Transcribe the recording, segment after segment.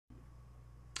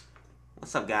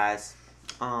What's up, guys?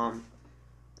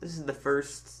 This is the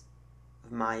first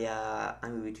of my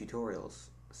iMovie tutorials,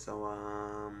 so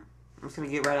I'm just gonna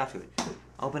get right after it.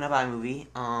 Open up iMovie.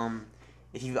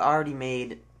 If you've already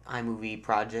made iMovie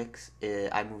projects,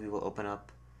 iMovie will open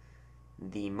up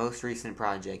the most recent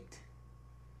project.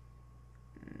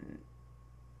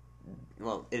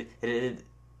 Well,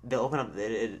 they'll open up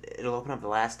it'll open up the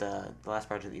last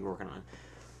project that you're working on.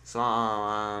 So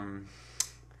I'm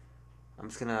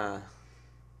just gonna.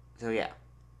 So yeah,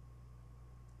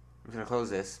 I'm just gonna close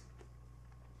this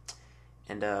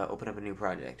and open up a new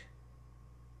project.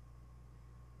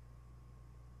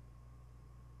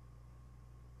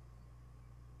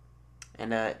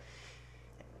 And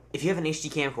if you have an HD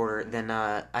camcorder, then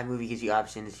iMovie gives you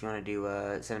options if you want to do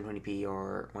 720p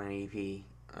or 180p.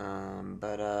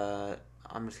 But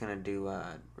I'm just gonna do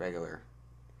regular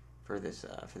for this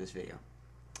video.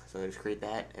 So just create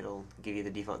that. It'll give you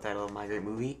the default title of My Great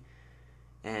Movie,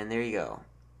 and there you go.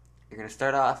 You're gonna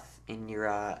start off in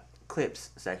your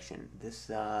clips section. This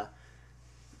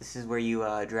is where you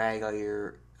drag all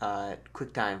your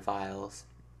QuickTime files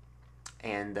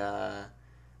and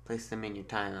place them in your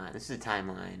timeline. This is a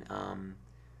timeline.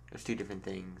 There's two different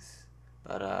things,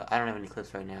 but I don't have any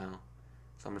clips right now,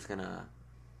 so I'm just gonna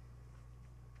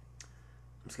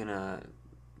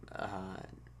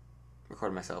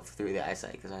record myself through the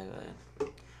iSight because I have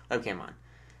a webcam on.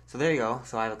 So there you go.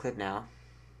 So I have a clip now,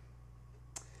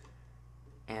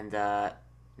 and now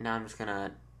I'm just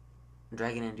gonna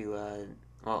drag it into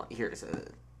well, here. So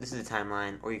this is a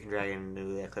timeline, or you can drag it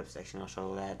into the clip section. I'll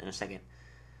show that in a second.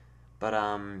 But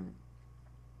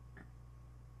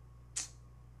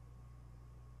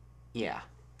yeah,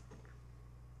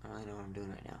 I don't really know what I'm doing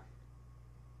right now.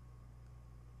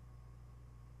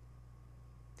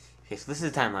 Okay, so this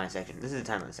is the timeline section. This is the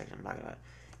timeline section I'm talking about.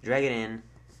 You drag it in,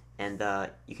 and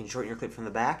you can shorten your clip from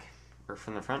the back or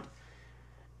from the front,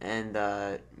 and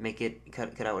make it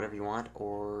cut out whatever you want,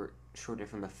 or shorten it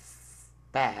from the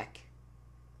back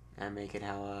and make it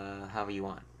however you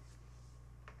want.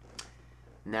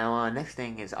 Now, next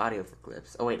thing is audio for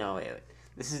clips. Oh wait, no, wait.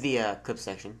 This is the clip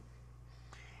section,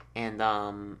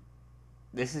 and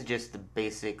this is just the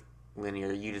basic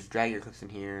linear. You just drag your clips in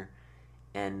here,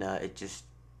 and it just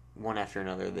one after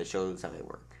another that shows how they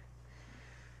work.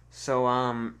 So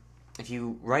if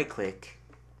you right click,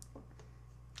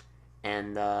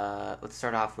 and let's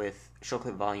start off with show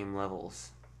clip volume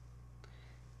levels,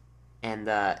 and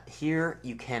here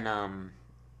you can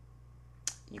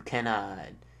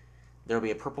there'll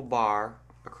be a purple bar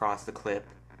across the clip,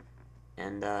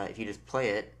 and if you just play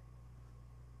it,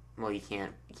 well, you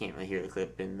can't really hear the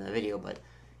clip in the video, but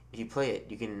if you play it,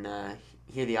 you can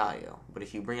hear the audio. But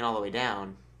if you bring it all the way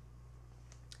down,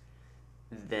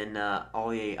 then all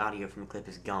the audio from the clip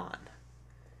is gone.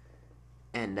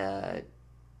 And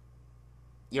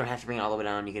you don't have to bring it all the way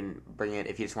down. You can bring it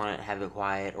if you just want to have it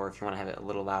quiet, or if you want to have it a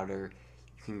little louder.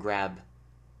 You can grab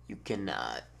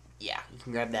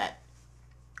that.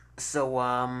 So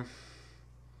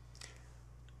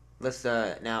let's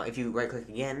now if you right click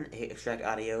again, hit extract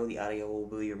audio, the audio will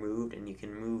be removed, and you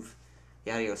can remove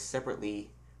the audio separately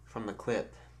from the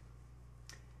clip.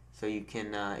 So you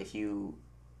can if you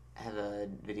have a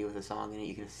video with a song in it,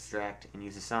 you can extract and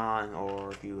use the song,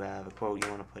 or if you have a quote you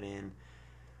want to put in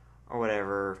or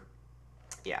whatever.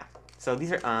 Yeah. So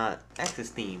these are X's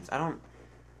themes. I'm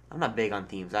not big on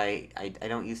themes. I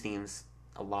don't use themes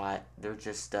a lot. They're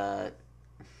just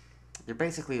they're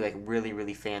basically like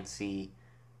really fancy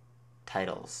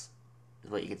titles,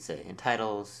 is what you could say. And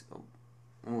titles, we'll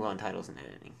move on titles and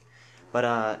editing.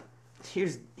 But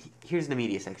here's the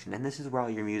media section, and this is where all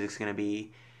your music's gonna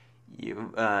be.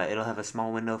 It'll have a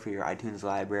small window for your iTunes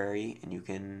library, and you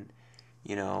can,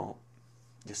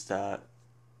 just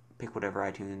pick whatever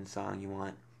iTunes song you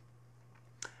want.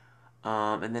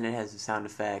 And then it has the sound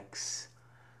effects.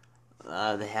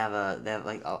 They have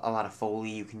like a lot of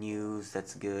Foley you can use.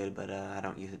 That's good, but I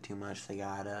don't use it too much. They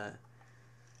got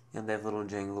they have little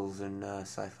jingles and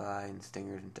sci-fi and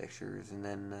stingers and textures, and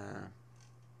then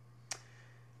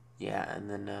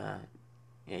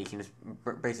you can just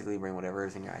basically bring whatever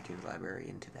is in your iTunes library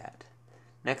into that.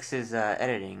 Next is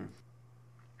editing,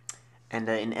 and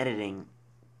in editing,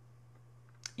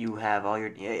 you have all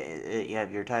your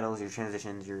titles, your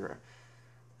transitions, your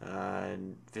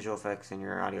visual effects, and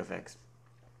your audio effects.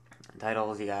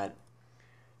 Titles, you got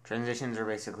transitions are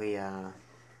basically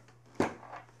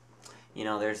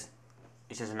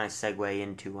it's just a nice segue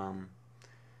into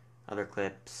other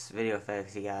clips. Video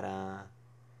effects, you got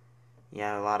you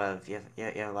have a lot of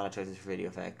choices for video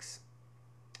effects.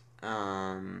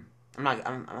 I'm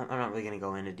not really gonna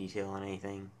go into detail on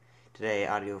anything. today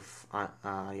audio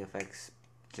effects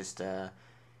just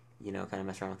you know, kind of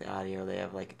mess around with the audio. They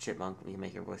have like a chipmunk. You can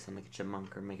make your voice sound like a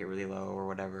chipmunk or make it really low or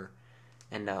whatever.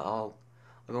 And I'll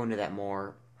go into that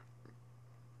more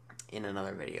in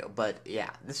another video. But yeah,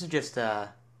 this is just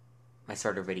my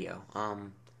starter video.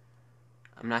 I'm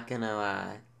not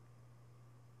gonna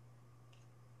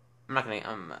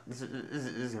this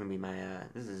is gonna be my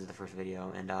this is the first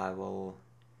video, and I will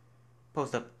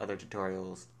post up other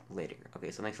tutorials later.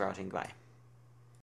 Okay, so thanks for watching. Bye.